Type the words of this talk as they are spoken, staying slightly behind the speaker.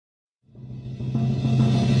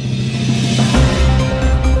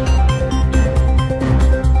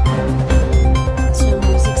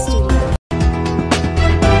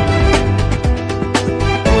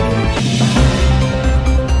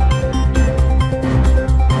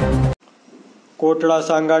કોટડા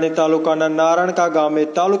સાંગાણી તાલુકાના નારણકા ગામે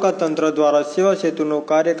તાલુકા તંત્ર દ્વારા સેવા સેતુનો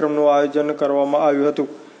કાર્યક્રમનું આયોજન કરવામાં આવ્યું હતું,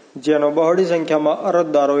 જેનો બહોળી સંખ્યામાં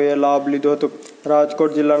અરજદારોએ લાભ લીધો હતો।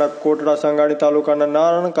 રાજકોટ જિલ્લાના કોટડા સાંગાણી તાલુકાના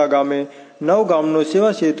નારણકા ગામે 9 ગામનો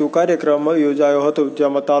સેવા સેતુ કાર્યક્રમ યોજાયો હતો,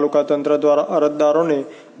 જેમાં તાલુકા તંત્ર દ્વારા અરજદારોને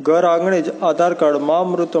ઘર આંગણે જ આધાર કાર્ડ, મા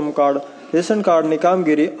અમૃતમ કાર્ડ, રેશન કાર્ડની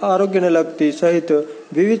કામગીરી, આરોગ્યને લગતી સહિત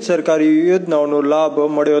વિવિધ સરકારી યોજનાઓનો લાભ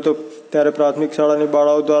મળ્યો હતો। ત્યારે પ્રાથમિક શાળાની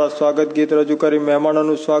બાળાઓ દ્વારા સ્વાગત ગીત રજૂ કરી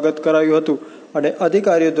મહેમાનોનું સ્વાગત કરાયું હતું અને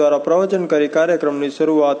અધિકારીઓ દ્વારા પ્રવચન કરી કાર્યક્રમની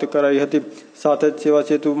શરૂઆત કરાઈ હતી। સાથે જ સેવા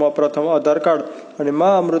સેતુમાં પ્રથમ આધાર કાર્ડ અને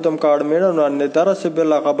મા અમૃતમ કાર્ડ મેળવનારને ધારાસભ્ય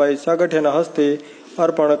લાખાભાઈ સાગઠિયાના હસ્તે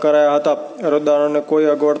અર્પણ કરાયા હતા। અરજદારોને કોઈ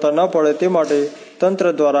અગવડતા ન પડે તે માટે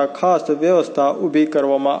તંત્ર દ્વારા ખાસ વ્યવસ્થા ઊભી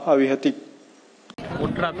કરવામાં આવી હતી।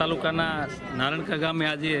 કોટડા તાલુકાના નારણકા ગામે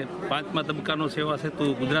આજે 5મા તબક્કાનો સેવા સેતુ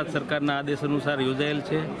ગુજરાત સરકારના આદેશ અનુસાર યોજાયેલ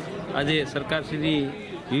છે। આજે સરકારશ્રીની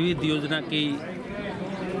વિવિધ યોજનાકીય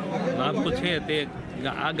લાભો છે તે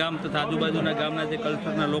આ ગામ તથા આજુબાજુના ગામના જે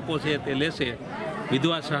કલ્ચરના લોકો છે તે લેશે।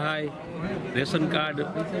 વિધવા સહાય, રેશન કાર્ડ,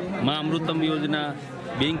 મા અમૃતમ યોજના,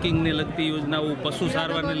 બેન્કિંગને લગતી યોજનાઓ, પશુ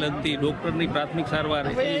સારવારને લગતી, ડૉક્ટરની પ્રાથમિક સારવાર,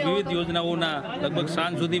 એ વિવિધ યોજનાઓના લગભગ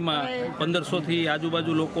સાંજ સુધીમાં 1500થી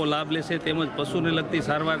આજુબાજુ લોકો લાભ લેશે। તેમજ પશુને લગતી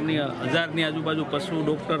સારવારની 1000ની આજુબાજુ પશુ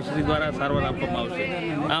ડૉક્ટર શ્રી દ્વારા સારવાર આપવામાં આવશે।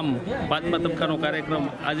 આમ 5મા તબક્કાનો કાર્યક્રમ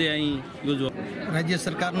આજે અહીં યોજવા રાજ્ય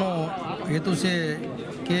સરકારનો હેતુ છે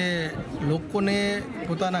કે લોકોને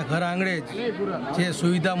પોતાના ઘર આંગણે જ જે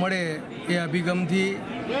સુવિધા મળે એ અભિગમથી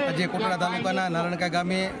આજે કોટડા તાલુકાના નારણકા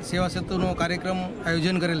ગામે સેવા સેતુનો કાર્યક્રમ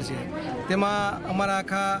આયોજન કરેલ છે। તેમાં અમારા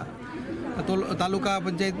આખા તાલુકા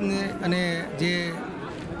પંચાયતને અને જે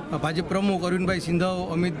ભાજપ પ્રમુખ અરવિંદભાઈ સિંધવ,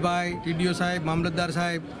 અમિતભાઈ, ટીડીઓ સાહેબ, મામલતદાર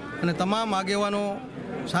સાહેબ અને તમામ આગેવાનો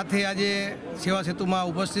સાથે આજે સેવા સેતુમાં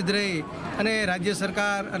ઉપસ્થિત રહી અને રાજ્ય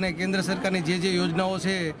સરકાર અને કેન્દ્ર સરકારની જે યોજનાઓ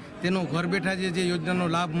છે તેનો ઘર બેઠા જે યોજનાનો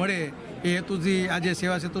લાભ મળે એ હેતુથી આજે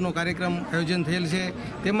સેવા સેતુનો કાર્યક્રમ આયોજન થયેલ છે।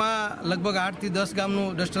 તેમાં લગભગ 8થી 10 ગામનું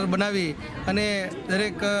ડસ્ટર બનાવી અને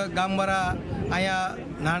દરેક ગામવાળા અહીંયા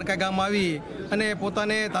નારણકા ગામ આવી અને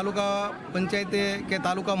પોતાને તાલુકા પંચાયતે કે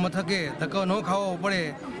તાલુકા મથકે ધક્કો ન ખાવો પડે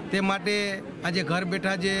તે માટે આજે ઘર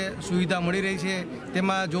બેઠા જે સુવિધા મળી રહી છે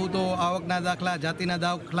તેમાં જોઉં તો આવકના દાખલા, જાતિના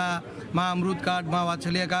દાખલા, મા અમૃત કાર્ડ, મા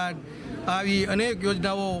વાત્સલ્ય કાર્ડ, આવી અનેક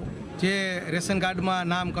યોજનાઓ, જે રેશન કાર્ડમાં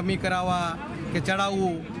નામ કમી કરાવવા કે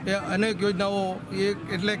ચડાવવું, એ અનેક યોજનાઓ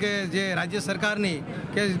એટલે કે જે રાજ્ય સરકારની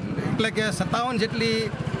એટલે કે 57 જેટલી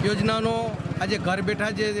યોજનાનો આજે ઘર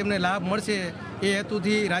બેઠા જે એમને લાભ મળશે એ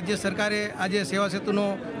હેતુથી રાજ્ય સરકારે આજે સેવા સેતુનો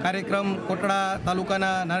કાર્યક્રમ કોટડા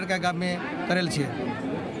તાલુકાના નારણકા ગામે કરેલ છે।